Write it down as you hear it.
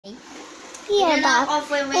here back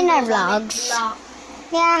in our vlogs.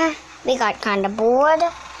 Yeah, we got kind of bored,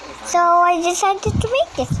 so I decided to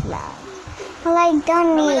make this vlog. Well, I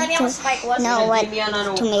don't need to know what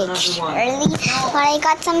to make early, but I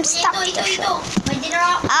got some stuff to show.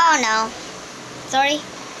 Oh no, sorry,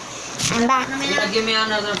 I'm back. Give me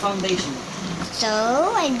another foundation. So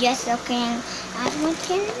I'm just looking at my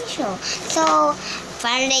TV show. So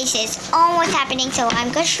foundation is almost happening, so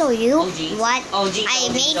I'm gonna show you what I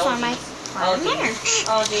made for my partner.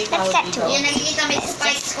 Let's get to it. Yan, nakikita may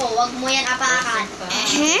spikes ko. Wag mo yan apakan.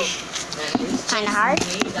 Kind of hard.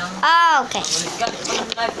 Okay.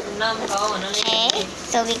 Okay.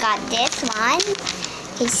 So we got this one.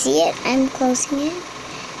 Can you see it? I'm closing it.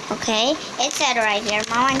 Okay. It said right here,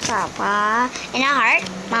 Mama and Papa. And a heart.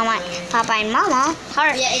 Mama, Papa and Mama.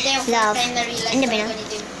 Heart. Love. In the middle.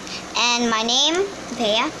 And my name,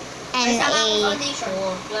 Bea. And a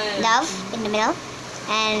love in the middle.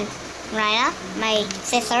 And Rina, my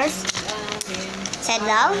sisters, said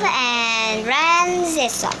love, and Rans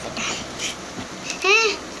is love.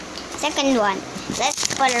 Second one. Let's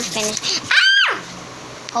put her finish. Ah!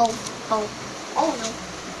 Oh no.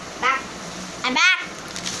 Back. I'm back.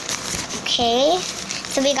 Okay.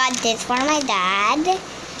 So we got this for my dad.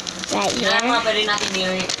 Right here. Can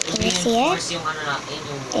you see it?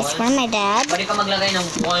 It's for my dad. Pwede ka maglagay ng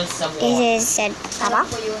walls sa wall. This is said Papa.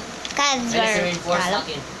 Because we're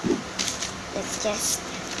let's just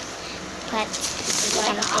put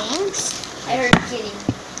some things. I heard kidding.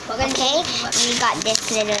 Okay, and we got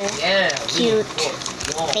this little cute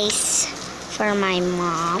face for my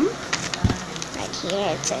mom. Right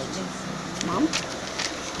here, it says Mom.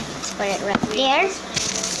 Let's put it right there.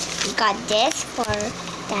 We got this for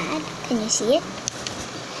Dad. Can you see it?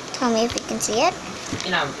 Tell me if you can see it.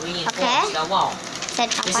 Okay. The wall.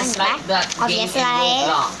 Said Papa This in is the like back. that game in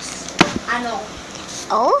Obviously. Roblox. Ano?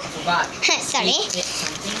 Oh, Forgot. sorry.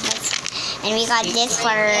 And we got this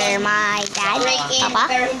for my dad, Papa.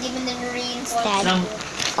 Pero hindi mo na reinforce. Dad.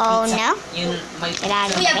 Oh no. Get out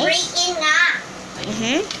of the Kuya, face. break in nga.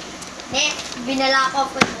 Ne, binala ko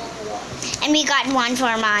po mo. And we got one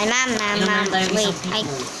for my mom. Wait,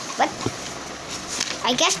 what?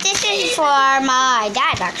 I guess this is for my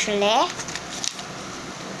dad actually. I'm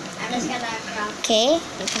just gonna craft. Okay,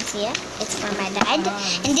 you can see it. It's for my dad.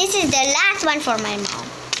 And this is the last one for my mom.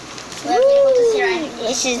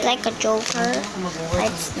 This is like a joker, but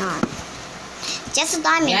it's not. Just a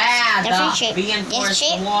diamond. Yeah, different the shape. This reinforced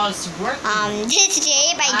shape. walls working. This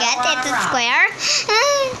shape I get it's a square.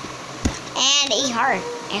 And a heart.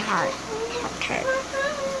 A heart. Heart.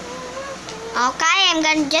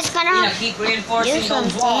 Okay, just gonna Keep reinforcing do those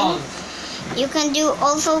something. walls. You can do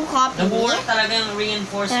also copy The me. more talagang In the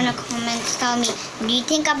reinforcement. comments, tell me, do you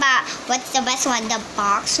think about what's the best one, the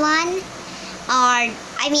box one, or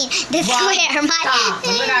I mean the square one, or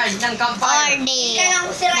the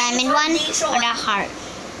diamond one, or the heart?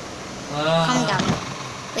 Calm down.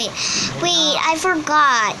 Wait, I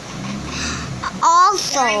forgot.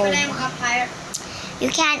 Also, you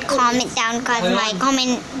can't comment down because my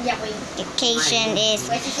communication is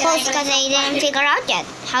close because I didn't figure out yet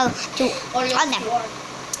how to on them.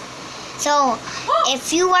 So, if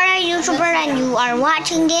you are a YouTuber and you are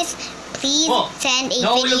watching this, please send a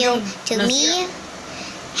video to me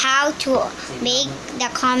how to make the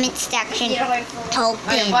comment section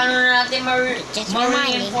open. Just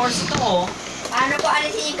remind me. Paano ko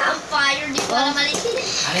alisin yung campfire? Di ko alam alisin.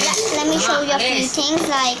 Let me show you a few things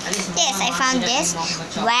like this. I found this.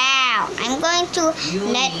 Wow. I'm going to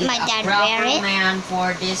let my dad wear it.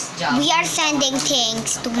 We are sending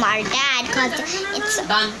things to my dad because it's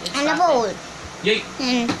on the boat.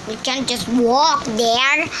 And we can just walk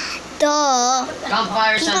there. Duh.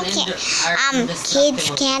 Kids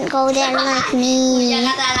can't go there like me. Yan,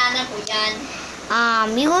 natalanan po yan.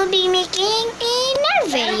 We will be making another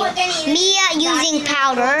video. Mia using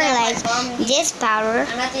powder, like this powder,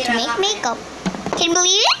 to make makeup. Can you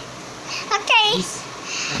believe it? Okay.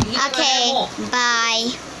 Okay,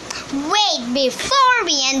 bye. Wait, before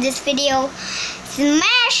we end this video,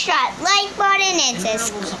 smash that like button and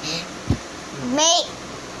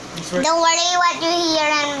don't worry what you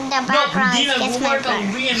hear in the background. It's my brother.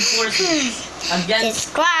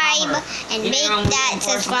 Subscribe and make that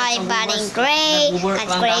subscribe button gray,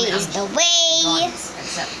 because gray is the way.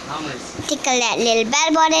 Tickle that little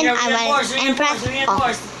bell button and press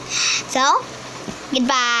off. So,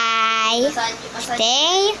 goodbye.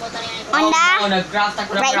 Stay on the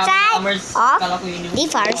right side of the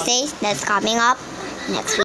fire stage that's coming up next week.